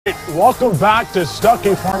right, welcome back to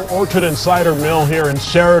Stuckey Farm Orchard and Cider Mill here in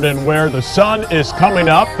Sheridan, where the sun is coming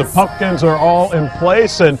up, the pumpkins are all in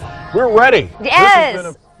place, and we're ready. Yes. This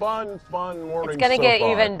has been a fun morning. It's going to so get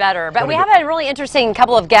far. even better. But we have a really interesting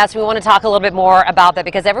couple of guests. We want to talk a little bit more about that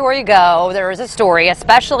because everywhere you go, there is a story,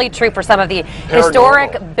 especially true for some of the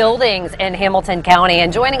historic buildings in Hamilton County.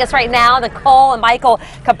 And joining us right now, Nicole and Michael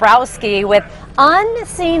Kabrowski with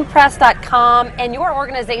Unseenpress.com, and your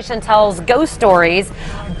organization tells ghost stories,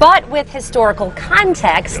 but with historical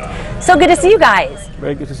context. So good to see you guys.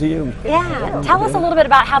 Very good to see you. Yeah, tell us a little bit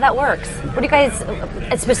about how that works. What do you guys,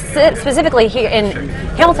 specifically here in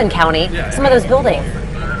Hamilton County, some of those buildings?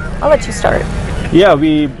 I'll let you start. Yeah,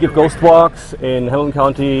 we give ghost walks in Hamilton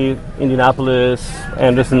County, Indianapolis,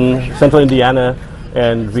 Anderson, Central Indiana,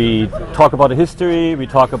 and we talk about the history, we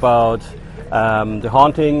talk about the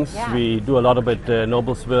hauntings. Yeah. We do a lot of it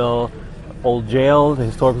Noblesville Old Jail, the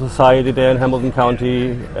historical society there in Hamilton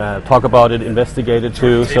County, talk about it, investigate it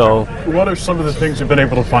too. So, what are some of the things you've been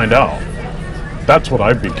able to find out? That's what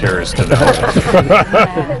I'd be curious to know.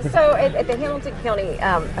 So at the Hamilton County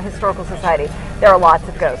Historical Society, there are lots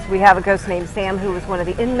of ghosts. We have a ghost named Sam who was one of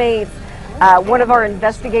the inmates. One of our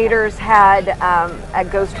investigators had a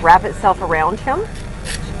ghost wrap itself around him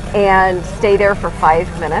and stay there for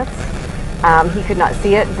 5 minutes. He could not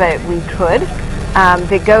see it, but we could.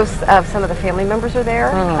 The ghosts of some of the family members are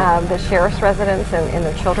there. The sheriff's residents and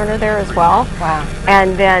their children are there as well. Wow.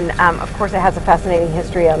 And then, of course, it has a fascinating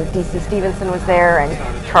history. D.C. Stevenson was there,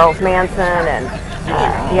 and Charles Manson, and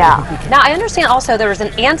yeah. Now, I understand also there is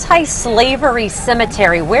an anti-slavery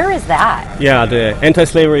cemetery. Where is that? yeah, the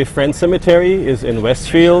Anti-Slavery Friends Cemetery is in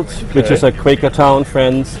Westfield, which is a Quaker town,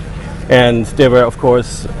 Friends, and they were, of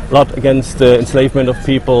course, a lot against the enslavement of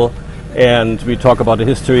people. And we talk about the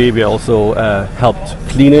history. We also helped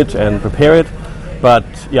clean it and prepare it. But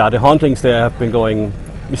yeah, the hauntings there have been going.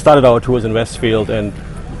 We started our tours in Westfield, and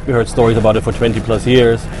we heard stories about it for 20 plus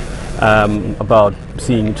years. About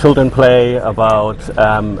seeing children play, about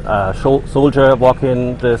a soldier walk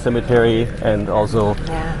in the cemetery, and also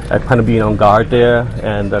kind of being on guard there,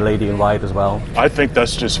 and a lady in white as well. I think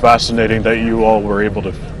that's just fascinating that you all were able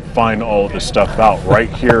to find all of this stuff out right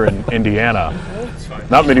here in Indiana.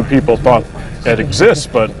 Not many people thought it exists,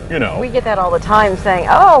 but you know. We get that all the time saying,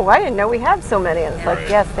 oh, I didn't know we had so many. And it's like,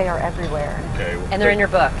 yes, they are everywhere. Okay. And they're in your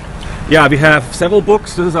book. Yeah, we have several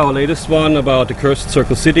books. This is our latest one about the cursed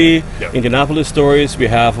Circle City, Indianapolis stories. We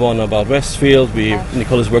have one about Westfield.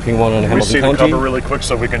 Nicole is working one on Hamilton County. We see County. the cover really quick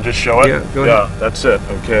so we can just show it? Yeah, go ahead. Yeah, that's it.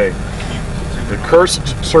 Okay. The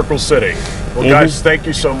Cursed Circle City. Well, guys, thank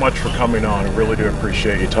you so much for coming on. I really do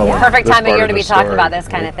appreciate you telling us. Perfect this time of part year to be the talking story. about this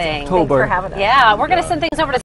kind of thing. Thanks for having us. Yeah, we're going to send things over to